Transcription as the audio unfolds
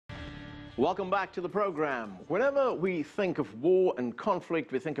Welcome back to the program. Whenever we think of war and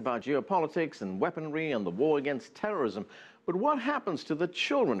conflict, we think about geopolitics and weaponry and the war against terrorism. But what happens to the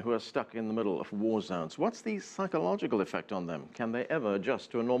children who are stuck in the middle of war zones? What's the psychological effect on them? Can they ever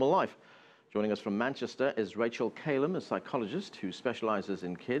adjust to a normal life? Joining us from Manchester is Rachel Calam, a psychologist who specializes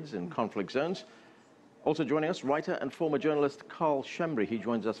in kids in conflict zones. Also joining us, writer and former journalist Karl Schembri. He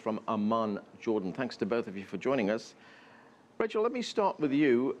joins us from Amman, Jordan. Thanks to both of you for joining us. Rachel, let me start with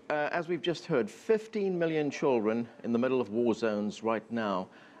you. As we've just heard, 15 million children in the middle of war zones right now.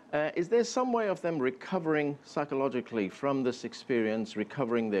 Is there some way of them recovering psychologically from this experience,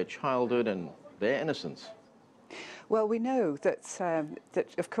 recovering their childhood and their innocence? Well, we know that,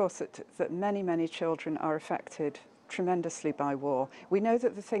 of course, that many children are affected tremendously by war. We know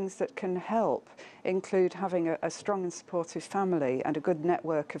that the things that can help include having a strong and supportive family and a good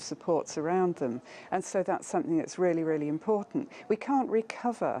network of supports around them. And so that's something that's really important. We can't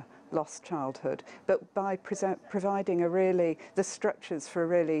recover lost childhood, but by providing the structures for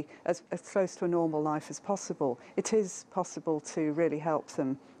really as close to a normal life as possible, it is possible to really help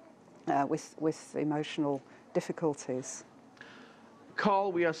them with emotional difficulties.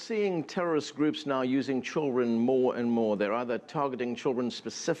 Karl, we are seeing terrorist groups now using children more and more. They're either targeting children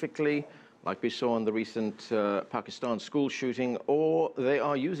specifically, like we saw in the recent Pakistan school shooting, or they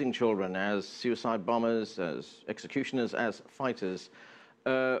are using children as suicide bombers, as executioners, as fighters.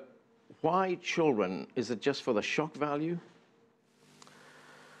 Why children? Is it just for the shock value?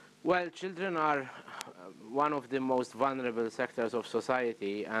 Well, children are one of the most vulnerable sectors of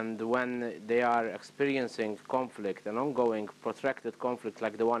society, and when they are experiencing conflict, an ongoing protracted conflict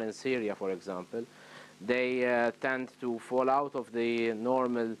like the one in Syria, for example, they tend to fall out of the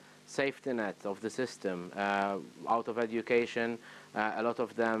normal safety net of the system, out of education. A lot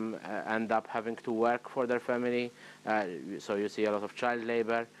of them end up having to work for their family, so you see a lot of child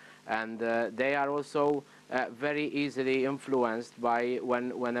labor, and they are also very easily influenced by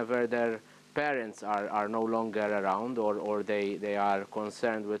whenever their parents are no longer around, or they are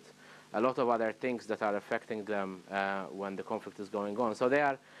concerned with a lot of other things that are affecting them when the conflict is going on. So they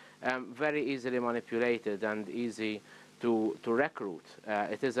are very easily manipulated and easy to recruit.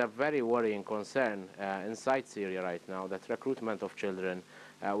 It is a very worrying concern inside Syria right now, that recruitment of children,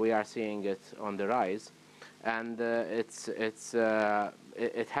 we are seeing it on the rise. And it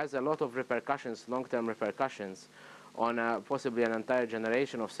has a lot of repercussions, long-term repercussions, on possibly an entire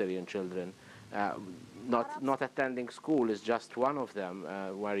generation of Syrian children. Not attending school is just one of them,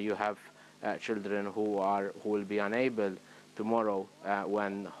 where you have children who will be unable tomorrow,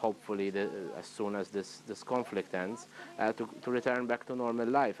 when hopefully as soon as this conflict ends, to return back to normal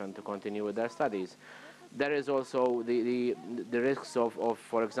life and to continue with their studies. There is also the risks of,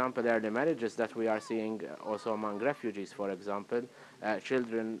 for example, early marriages that we are seeing also among refugees, for example.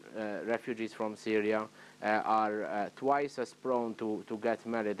 Children, refugees from Syria, are twice as prone to get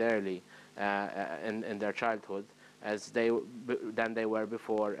married early in their childhood than they were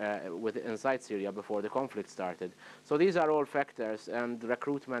before inside Syria before the conflict started. So these are all factors, and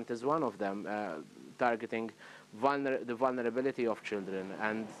recruitment is one of them, targeting the vulnerability of children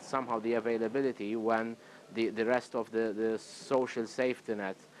and somehow the availability when the rest of the social safety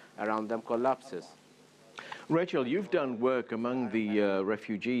net around them collapses. Rachel, you've done work among the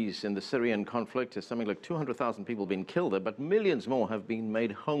refugees in the Syrian conflict. There's something like 200,000 people been killed there, but millions more have been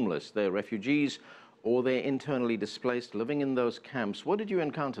made homeless. They're refugees or they're internally displaced, living in those camps. What did you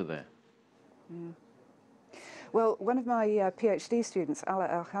encounter there? Well, one of my PhD students, Ala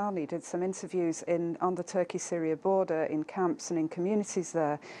El-Khani, did some interviews on the Turkey-Syria border, in camps and in communities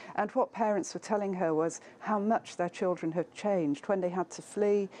there. And what parents were telling her was how much their children had changed. When they had to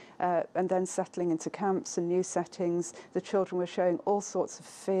flee and then settling into camps and new settings, the children were showing all sorts of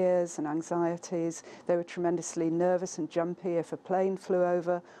fears and anxieties. They were tremendously nervous and jumpy. If a plane flew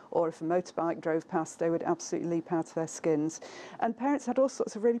over or if a motorbike drove past, they would absolutely leap out of their skins. And parents had all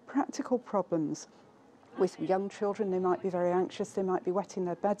sorts of really practical problems. With young children, they might be very anxious, they might be wetting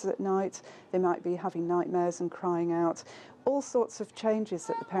their beds at night, they might be having nightmares and crying out. All sorts of changes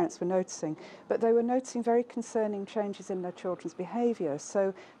that the parents were noticing, but they were noticing very concerning changes in their children's behaviour.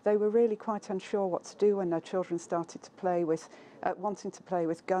 So they were really quite unsure what to do when their children started to play with, wanting to play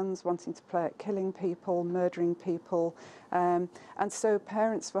with guns, wanting to play at killing people, murdering people. And so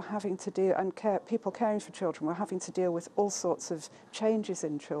parents were having to deal, and people caring for children were having to deal with all sorts of changes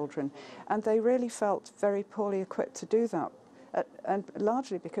in children. And they really felt very poorly equipped to do that. And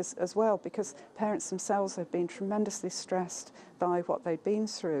largely because parents themselves had been tremendously stressed by what they'd been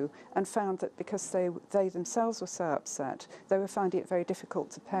through, and found that because they themselves were so upset, they were finding it very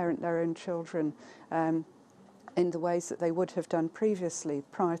difficult to parent their own children in the ways that they would have done previously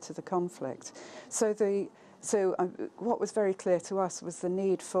prior to the conflict. So what was very clear to us was the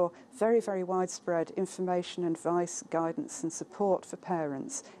need for very, very widespread information, advice, guidance and support for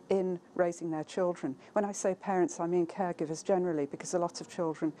parents in raising their children. When I say parents, I mean caregivers generally, because a lot of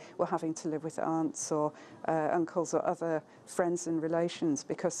children were having to live with aunts or uncles or other friends and relations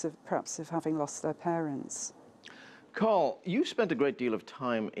because of perhaps of having lost their parents. Karl, you spent a great deal of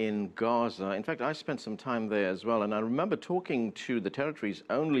time in Gaza. In fact, I spent some time there as well, and I remember talking to the territory's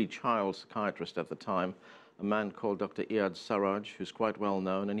only child psychiatrist at the time, a man called Dr. Iyad Sarraj, who's quite well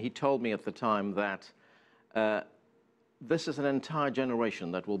known, and he told me at the time that this is an entire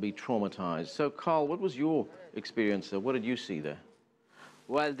generation that will be traumatized. So, Karl, what was your experience there? What did you see there?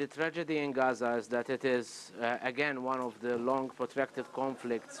 Well, the tragedy in Gaza is that it is, again, one of the long protracted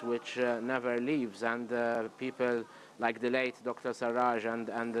conflicts which never leaves, and people like the late Dr. Sarraj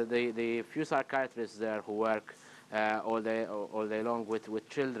and the few psychiatrists there who work all day long with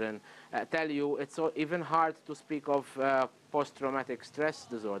children tell you it's even hard to speak of post-traumatic stress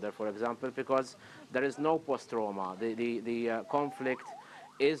disorder, for example, because there is no post-trauma. The conflict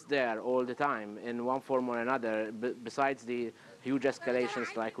is there all the time in one form or another, besides the huge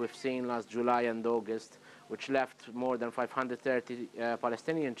escalations like we've seen last July and August, which left more than 530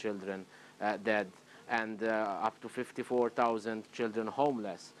 Palestinian children dead and up to 54,000 children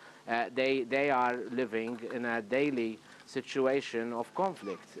homeless. They are living in a daily situation of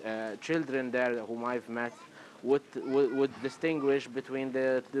conflict. Children there whom I've met would distinguish between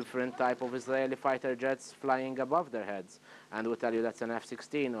the different type of Israeli fighter jets flying above their heads, and would tell you that's an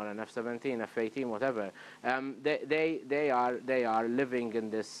F-16 or an F-17, F-18, whatever. They are living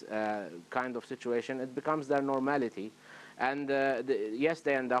in this kind of situation. It becomes their normality. And yes,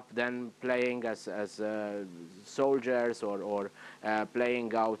 they end up then playing as soldiers or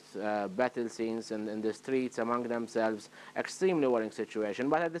playing out battle scenes in the streets among themselves. Extremely worrying situation.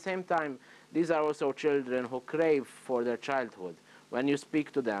 But at the same time, these are also children who crave for their childhood. When you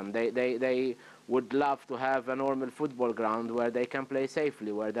speak to them, they would love to have a normal football ground where they can play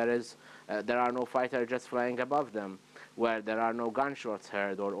safely, where there are no fighter jets flying above them, where there are no gunshots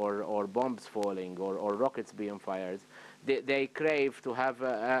heard or bombs falling or rockets being fired. They crave to have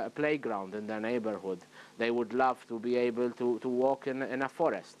a playground in their neighborhood. They would love to be able to walk in a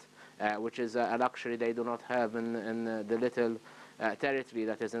forest, which is a luxury they do not have in the little territory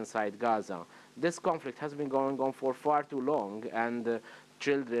that is inside Gaza. This conflict has been going on for far too long, and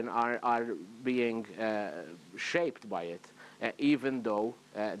children are being shaped by it, even though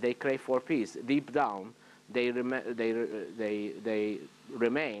they crave for peace. Deep down, they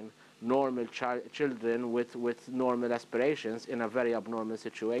remain normal children with normal aspirations in a very abnormal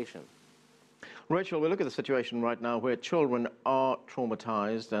situation. Rachel, we look at the situation right now where children are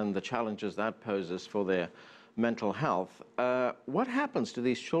traumatized and the challenges that poses for their mental health. What happens to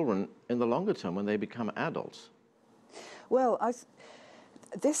these children in the longer term when they become adults? Well,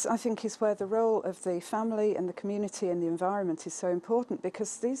 this, I think, is where the role of the family and the community and the environment is so important,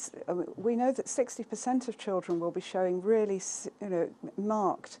 because we know that 60% of children will be showing really,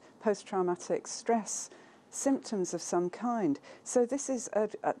 marked post-traumatic stress symptoms of some kind. So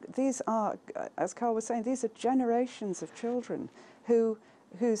these are, as Karl was saying, these are generations of children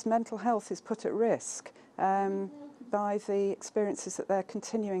whose mental health is put at risk by the experiences that they're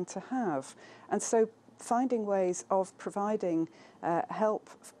continuing to have. And so finding ways of providing help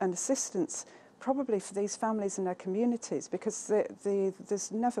and assistance probably for these families and their communities, because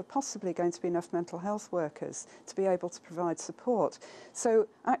there's never possibly going to be enough mental health workers to be able to provide support. So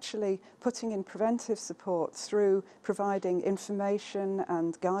actually putting in preventive support through providing information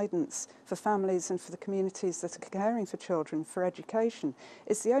and guidance for families and for the communities that are caring for children for education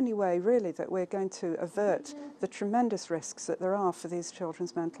is the only way really that we're going to avert the tremendous risks that there are for these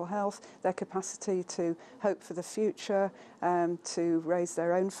children's mental health, their capacity to hope for the future, to raise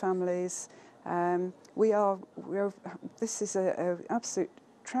their own families. This is an absolute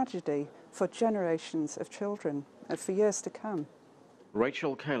tragedy for generations of children and for years to come.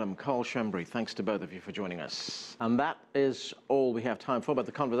 Rachel, Calam, Karl Schembri, thanks to both of you for joining us. And that is all we have time for, but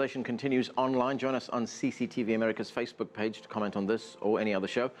the conversation continues online. Join us on CCTV America's Facebook page to comment on this or any other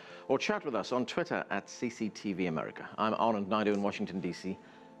show, or chat with us on Twitter at CCTV America. I'm Anand Naidu in Washington, D.C.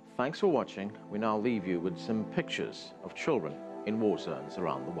 Thanks for watching. We now leave you with some pictures of children in war zones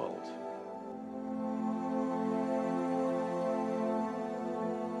around the world.